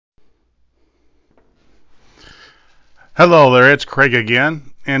Hello there, it's Craig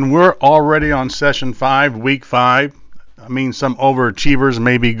again, and we're already on session 5, week 5. I mean, some overachievers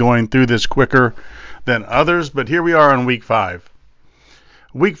may be going through this quicker than others, but here we are on week 5.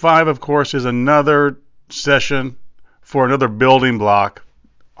 Week 5, of course, is another session for another building block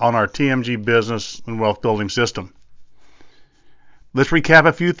on our TMG business and wealth building system. Let's recap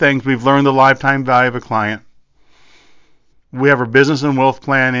a few things. We've learned the lifetime value of a client. We have our business and wealth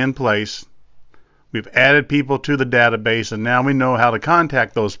plan in place. We've added people to the database, and now we know how to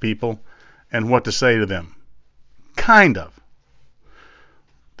contact those people and what to say to them. Kind of.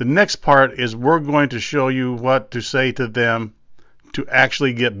 The next part is we're going to show you what to say to them to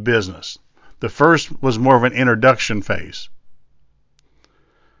actually get business. The first was more of an introduction phase.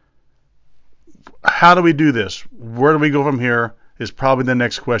 How do we do this? Where do we go from here is probably the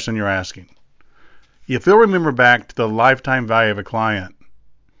next question you're asking. If you'll remember back to the lifetime value of a client,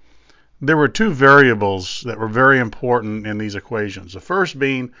 there were two variables that were very important in these equations. The first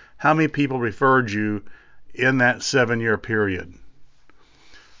being how many people referred you in that 7-year period.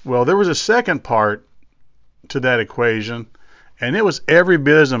 Well, there was a second part to that equation, and it was every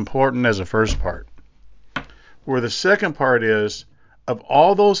bit as important as the first part. Where the second part is, of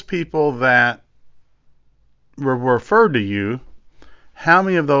all those people that were referred to you, how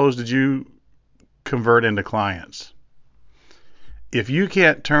many of those did you convert into clients? If you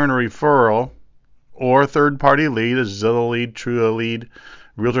can't turn a referral or a third-party lead, a Zillow lead, Trulia lead,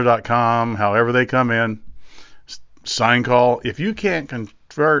 Realtor.com, however they come in, sign call, if you can't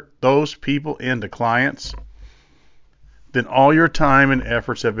convert those people into clients, then all your time and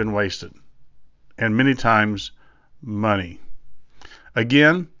efforts have been wasted, and many times money.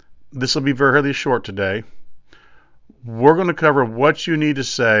 Again, this will be very short today. We're going to cover what you need to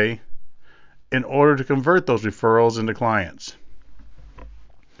say in order to convert those referrals into clients.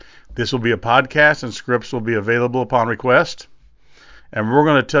 This will be a podcast, and scripts will be available upon request. And we're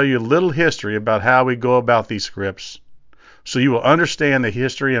going to tell you a little history about how we go about these scripts so you will understand the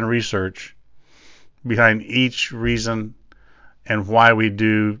history and research behind each reason and why we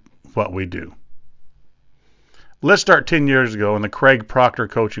do what we do. Let's start 10 years ago in the Craig Proctor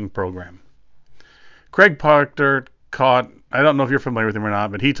coaching program. Craig Proctor I don't know if you're familiar with him or not,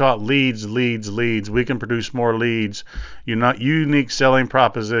 but he taught leads. We can produce more leads. Unique selling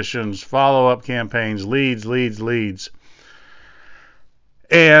propositions, follow-up campaigns, leads.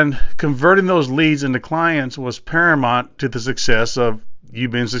 And converting those leads into clients was paramount to the success of you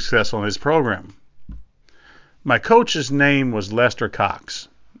being successful in his program. My coach's name was Lester Cox,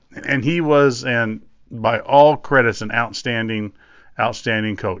 and he was, and by all credits, an outstanding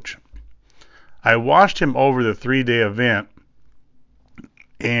coach. I watched him over the 3-day event,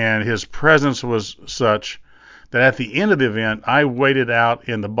 and his presence was such that at the end of the event, I waited out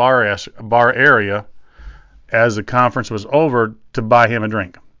in the bar area as the conference was over to buy him a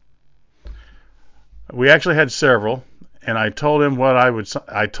drink. We actually had several, and I told him that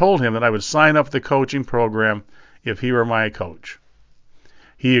I would sign up for the coaching program if he were my coach.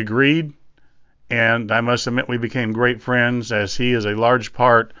 He agreed, and I must admit we became great friends, as he is a large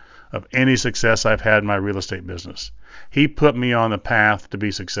part of any success I've had in my real estate business. He put me on the path to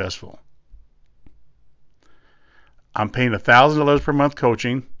be successful. I'm paying $1,000 per month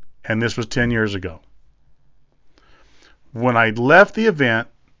coaching, and this was 10 years ago. When I left the event,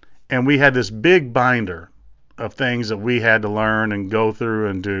 and we had this big binder of things that we had to learn and go through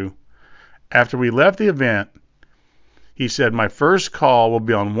and do, after we left the event, he said, my first call will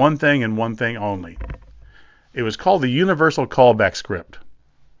be on one thing and one thing only. It was called the Universal Callback Script.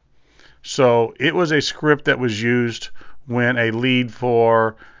 So it was a script that was used when a lead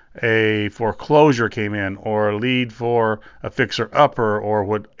for a foreclosure came in, or a lead for a fixer-upper, or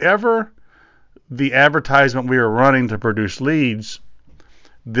whatever the advertisement we were running to produce leads.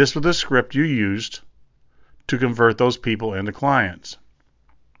 This was the script you used to convert those people into clients.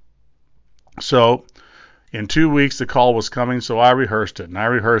 So in 2 weeks the call was coming, so I rehearsed it and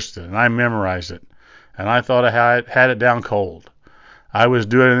I memorized it, and I thought I had it down cold. I was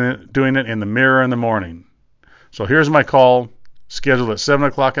doing it in the mirror in the morning. So here's my call, scheduled at 7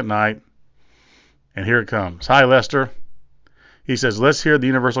 o'clock at night, and here it comes. Hi, Lester. He says, let's hear the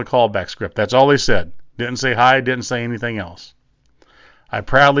universal callback script. That's all he said. Didn't say hi, didn't say anything else. I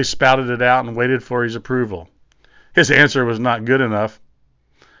proudly spouted it out and waited for his approval. His answer was not good enough,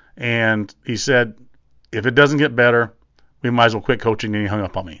 and he said, if it doesn't get better, we might as well quit coaching, and he hung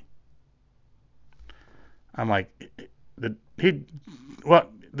up on me. I'm like,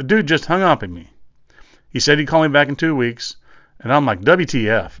 the dude just hung up on me. He said he'd call me back in 2 weeks, and I'm like,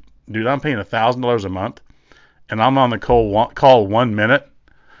 WTF, dude, I'm paying $1,000 a month, and I'm on the call 1 minute,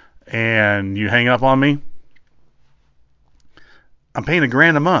 and you hang up on me? I'm paying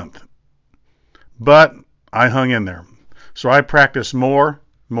 $1,000 a month. But I hung in there. So I practiced more,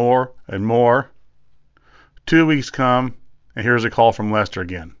 and more. 2 weeks come, and here's a call from Lester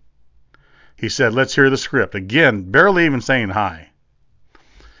again. He said, let's hear the script. Again, barely even saying hi.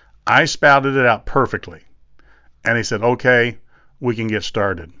 I spouted it out perfectly. And he said, okay, we can get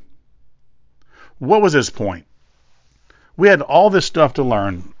started. What was his point? We had all this stuff to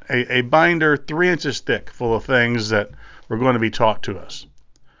learn, a binder 3 inches thick full of things that were going to be taught to us.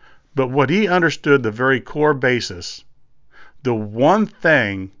 But what he understood, the very core basis, the one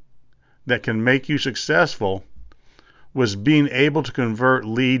thing that can make you successful was being able to convert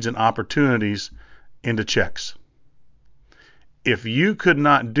leads and opportunities into checks. If you could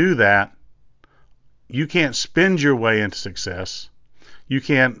not do that, you can't spend your way into success. You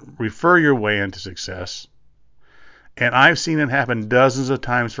can't refer your way into success. And I've seen it happen dozens of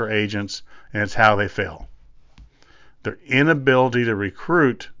times for agents, and it's how they fail. Their inability to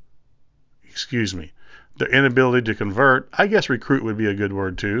their inability to convert, I guess recruit would be a good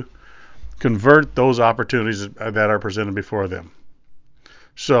word too, convert those opportunities that are presented before them.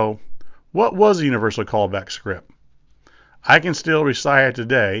 So, what was the universal callback script? I can still recite it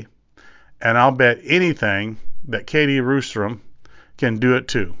today, and I'll bet anything that Katie Roostrom can do it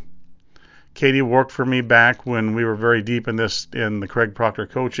too. Katie worked for me back when we were very deep in the Craig Proctor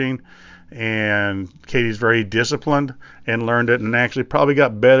coaching, and Katie's very disciplined and learned it, and actually probably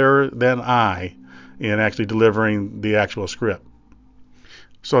got better than I in actually delivering the actual script.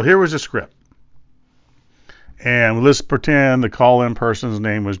 So here was the script. And let's pretend the call-in person's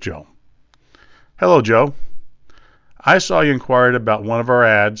name was Joe. Hello, Joe. I saw you inquired about one of our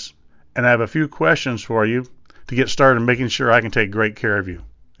ads, and I have a few questions for you to get started making sure I can take great care of you.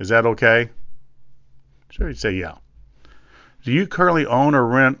 Is that okay? Sure, you'd say yeah. Do you currently own or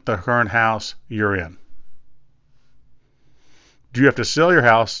rent the current house you're in? Do you have to sell your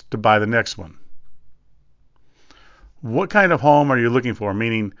house to buy the next one? What kind of home are you looking for?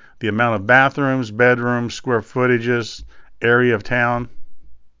 Meaning the amount of bathrooms, bedrooms, square footages, area of town.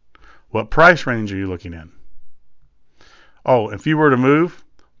 What price range are you looking in? Oh, if you were to move,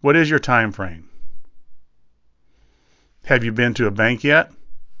 what is your time frame? Have you been to a bank yet?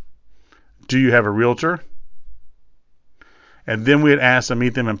 Do you have a realtor? And then we'd ask to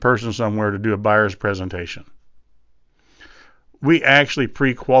meet them in person somewhere to do a buyer's presentation. We actually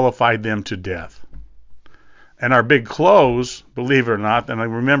pre-qualified them to death. And our big close, believe it or not, and I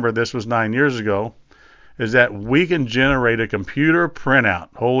remember this was 9 years ago, is that we can generate a computer printout,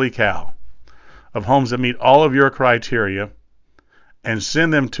 holy cow, of homes that meet all of your criteria and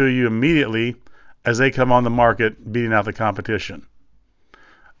send them to you immediately as they come on the market, beating out the competition.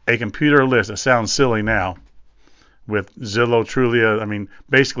 A computer list, it sounds silly now, with Zillow, Trulia,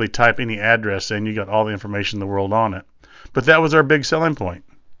 basically type any address and you got all the information in the world on it. But that was our big selling point.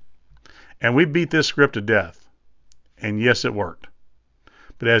 And we beat this script to death. And yes, it worked.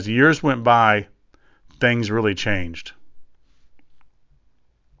 But as the years went by, things really changed.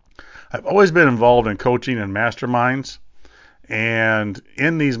 I've always been involved in coaching and masterminds. And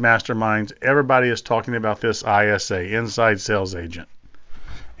in these masterminds, everybody is talking about this ISA, inside sales agent,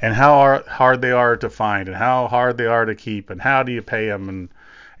 and how hard they are to find and how hard they are to keep and how do you pay them.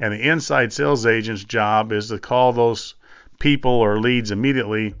 And the inside sales agent's job is to call those people or leads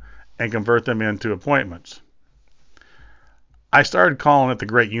immediately and convert them into appointments. I started calling it the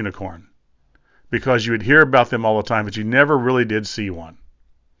Great Unicorn because you would hear about them all the time, but you never really did see one.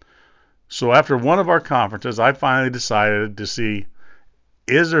 So after one of our conferences, I finally decided to see,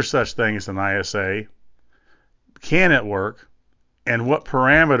 is there such thing as an ISA? Can it work? And what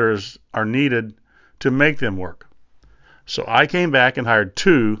parameters are needed to make them work? So I came back and hired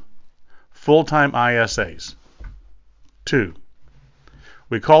 2 full-time ISAs. 2.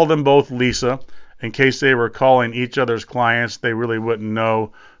 We called them both Lisa. In case they were calling each other's clients, they really wouldn't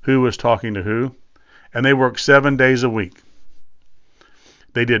know who was talking to who. And they worked 7 days a week.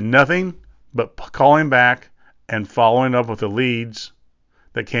 They did nothing but calling back and following up with the leads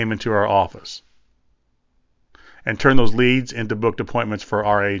that came into our office and turn those leads into booked appointments for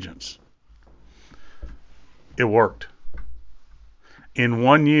our agents. It worked. In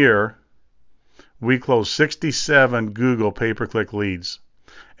 1 year, we closed 67 Google pay-per-click leads.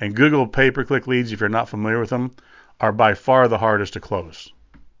 And Google pay-per-click leads, if you're not familiar with them, are by far the hardest to close.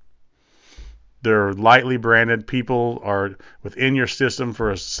 They're lightly branded. People are within your system for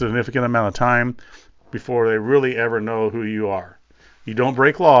a significant amount of time before they really ever know who you are. You don't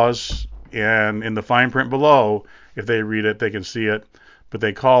break laws, and in the fine print below, if they read it, they can see it. But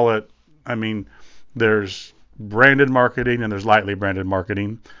they call it, there's branded marketing and there's lightly branded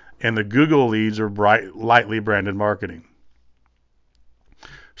marketing. And the Google leads are lightly branded marketing.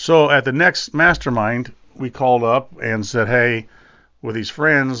 So at the next mastermind, we called up and said, hey, with these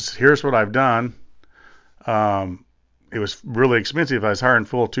friends, here's what I've done. It was really expensive. I was hiring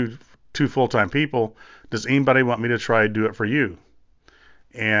two full-time people. Does anybody want me to try to do it for you?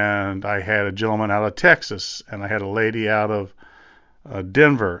 And I had a gentleman out of Texas, and I had a lady out of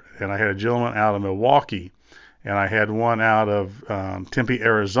Denver, and I had a gentleman out of Milwaukee, and I had one out of Tempe,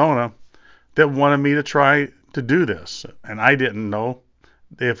 Arizona, that wanted me to try to do this. And I didn't know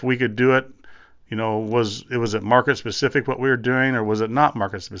if we could do it. Was it market specific what we were doing, or was it not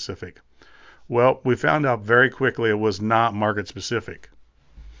market specific? Well, we found out very quickly it was not market specific.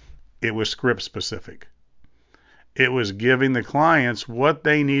 It was script specific. It was giving the clients what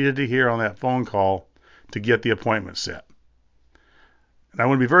they needed to hear on that phone call to get the appointment set. And I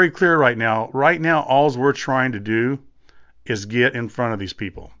want to be very clear right now. Right now, all we're trying to do is get in front of these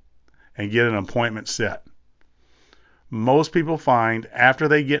people and get an appointment set. Most people find after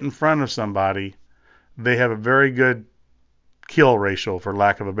they get in front of somebody, they have a very good kill ratio, for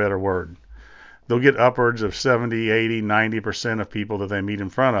lack of a better word. They'll get upwards of 70, 80, 90% of people that they meet in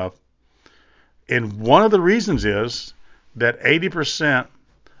front of. And one of the reasons is that 80%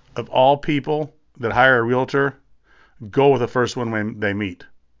 of all people that hire a realtor go with the first one when they meet.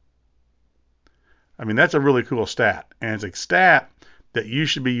 I mean, that's a really cool stat. And it's a stat that you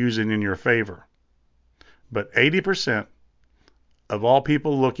should be using in your favor. But 80% of all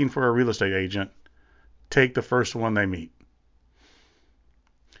people looking for a real estate agent take the first one they meet.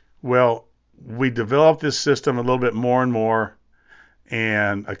 Well, we developed this system a little bit more and more,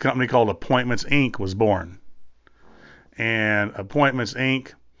 and a company called Appointments Inc. was born. And Appointments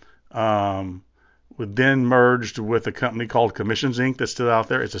Inc. Then merged with a company called Commissions Inc. that's still out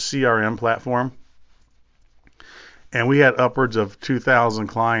there. It's a CRM platform. And we had upwards of 2,000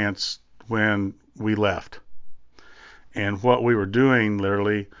 clients when we left. And what we were doing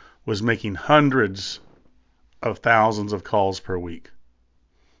literally was making hundreds of thousands of calls per week.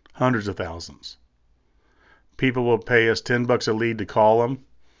 Hundreds of thousands. People will pay us $10 a lead to call them.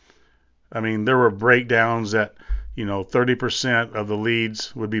 I mean, there were breakdowns that, 30% of the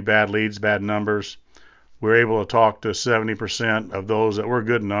leads would be bad leads, bad numbers. We were able to talk to 70% of those that were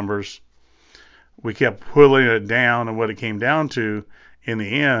good numbers. We kept whittling it down, and what it came down to in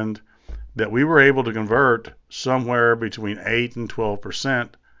the end, that we were able to convert somewhere between 8 and 12%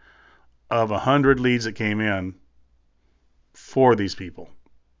 of 100 leads that came in for these people.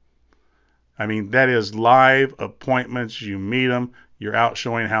 I mean, that is live appointments. You meet them. You're out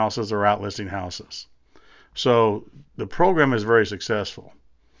showing houses or out listing houses. So the program is very successful.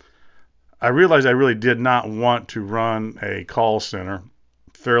 I realized I really did not want to run a call center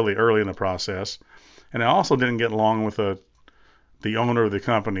fairly early in the process. And I also didn't get along with the owner of the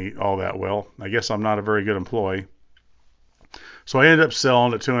company all that well. I guess I'm not a very good employee. So I ended up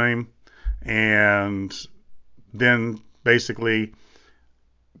selling it to him, and then basically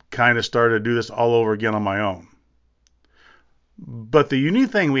kind of started to do this all over again on my own. But the unique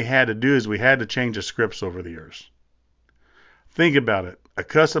thing we had to do is we had to change the scripts over the years. Think about it. A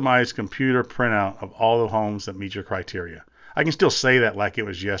customized computer printout of all the homes that meet your criteria. I can still say that like it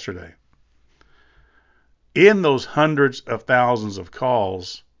was yesterday. In those hundreds of thousands of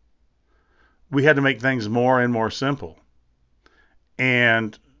calls, we had to make things more and more simple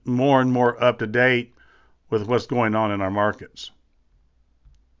and more up to date with what's going on in our markets.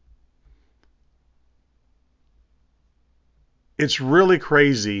 It's really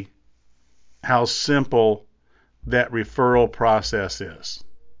crazy how simple that referral process is.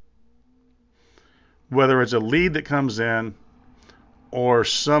 Whether it's a lead that comes in or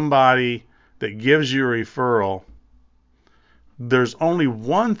somebody that gives you a referral, there's only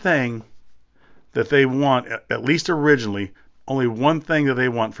one thing that they want, at least originally, only one thing that they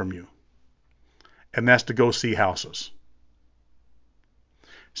want from you, and that's to go see houses.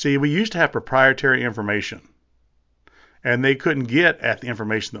 See, we used to have proprietary information, and they couldn't get at the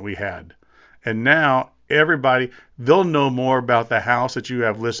information that we had. And now everybody, they'll know more about the house that you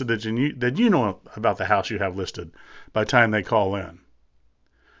have listed than you know about the house you have listed by the time they call in.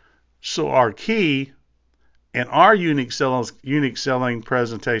 So our key and our unique selling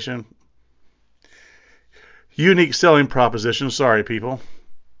proposition, sorry people,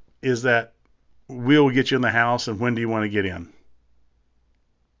 is that we'll get you in the house, and when do you want to get in?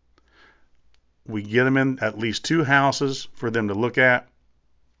 We get them in at least 2 houses for them to look at.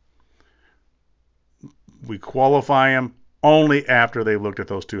 We qualify them only after they've looked at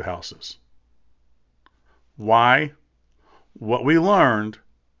those 2 houses. Why? What we learned,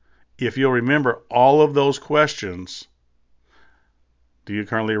 if you'll remember all of those questions: do you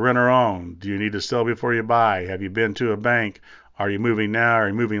currently rent or own? Do you need to sell before you buy? Have you been to a bank? Are you moving now? Are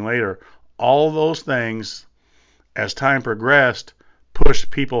you moving later? All those things, as time progressed,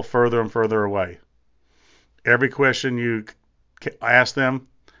 pushed people further and further away. Every question you asked them,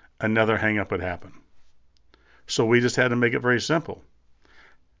 another hang-up would happen. So we just had to make it very simple.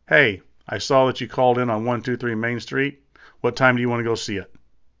 Hey, I saw that you called in on 123 Main Street. What time do you want to go see it?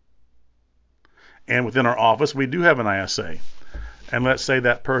 And within our office, we do have an ISA. And let's say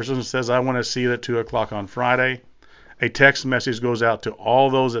that person says, I want to see it at 2 o'clock on Friday. A text message goes out to all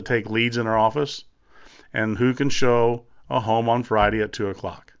those that take leads in our office and who can show a home on Friday at 2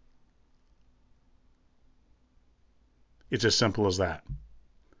 o'clock. It's as simple as that.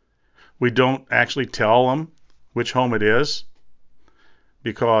 We don't actually tell them which home it is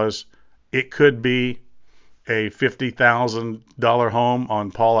because it could be a $50,000 home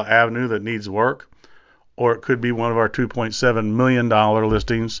on Paula Avenue that needs work, or it could be one of our $2.7 million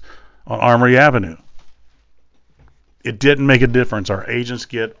listings on Armory Avenue. It didn't make a difference. Our agents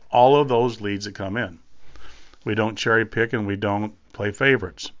get all of those leads that come in. We don't cherry pick and we don't play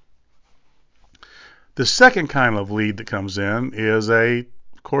favorites. The second kind of lead that comes in is of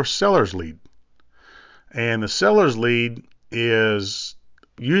course, seller's lead. And the seller's lead is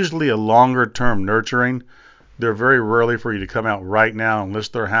usually a longer term nurturing. They're very rarely for you to come out right now and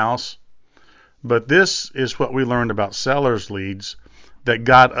list their house. But this is what we learned about seller's leads that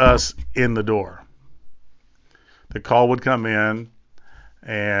got us in the door. The call would come in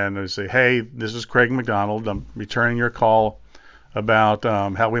and they'd say, hey, this is Craig McDonald. I'm returning your call about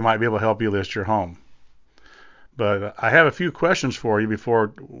how we might be able to help you list your home. But I have a few questions for you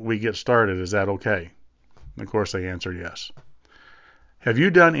before we get started. Is that okay? And of course, they answer yes. Have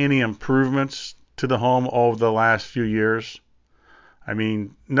you done any improvements to the home over the last few years? I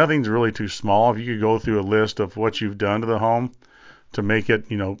mean, nothing's really too small. If you could go through a list of what you've done to the home to make it,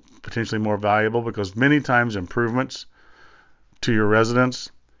 potentially more valuable, because many times improvements to your residence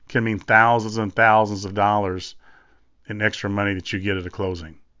can mean thousands and thousands of dollars in extra money that you get at a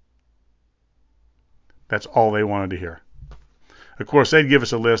closing. That's all they wanted to hear. Of course, they'd give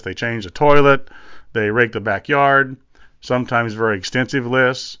us a list. They change the toilet, they rake the backyard, sometimes very extensive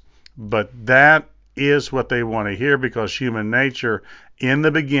lists, but that is what they want to hear, because human nature, in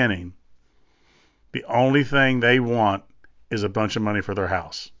the beginning, the only thing they want is a bunch of money for their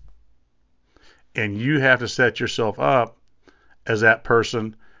house. And you have to set yourself up as that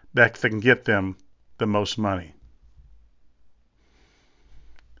person that can get them the most money.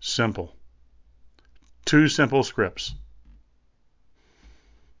 Simple. 2 simple scripts.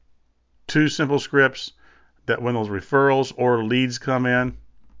 2 simple scripts that when those referrals or leads come in,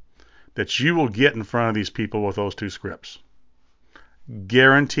 that you will get in front of these people with those 2 scripts.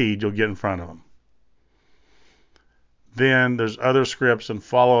 Guaranteed you'll get in front of them. Then there's other scripts and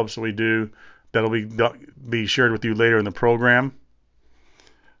follow-ups that we do that'll be shared with you later in the program.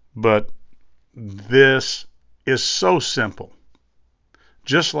 But this is so simple.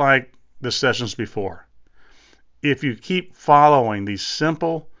 Just like the sessions before. If you keep following these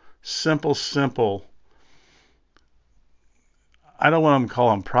simple, I don't want to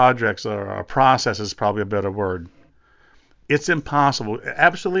call them projects, or a process is probably a better word. It's impossible,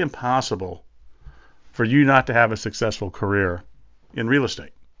 absolutely impossible, for you not to have a successful career in real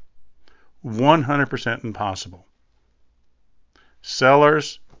estate. 100% impossible.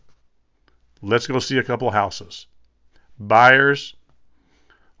 Sellers, let's go see a couple houses. Buyers,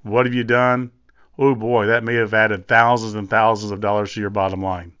 what have you done? Oh boy, that may have added thousands and thousands of dollars to your bottom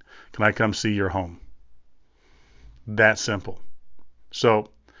line. Can I come see your home? That simple. So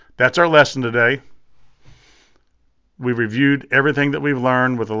that's our lesson today. We reviewed everything that we've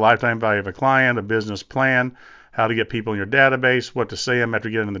learned with the lifetime value of a client, a business plan, how to get people in your database, what to say them after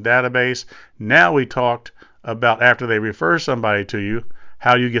getting in the database. Now we talked about, after they refer somebody to you,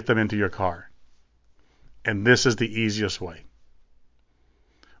 how you get them into your car. And this is the easiest way.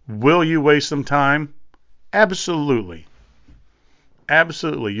 Will you waste some time? Absolutely.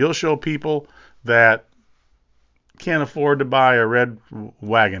 Absolutely. You'll show people that can't afford to buy a red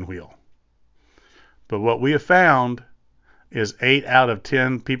wagon wheel. But what we have found is 8 out of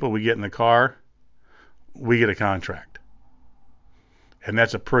 10 people we get in the car, we get a contract. And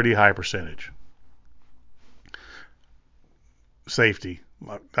that's a pretty high percentage. Safety.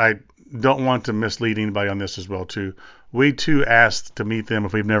 I don't want to mislead anybody on this as well, too. We, too, ask to meet them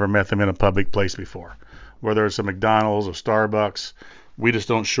if we've never met them in a public place before. Whether it's a McDonald's or Starbucks, we just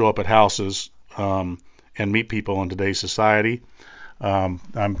don't show up at houses and meet people in today's society.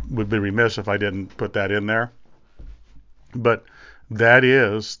 I would be remiss if I didn't put that in there. But that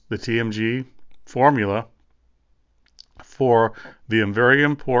is the TMG formula for the very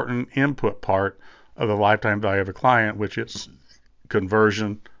important input part of the lifetime value of a client, which is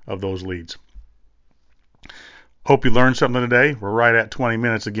conversion of those leads. Hope you learned something today. We're right at 20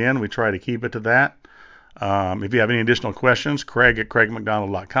 minutes again. We try to keep it to that. If you have any additional questions,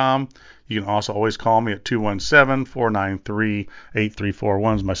 Craig@CraigMcDonald.com. You can also always call me at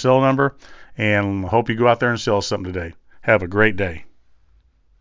 217-493-8341 is my cell number. And hope you go out there and sell something today. Have a great day.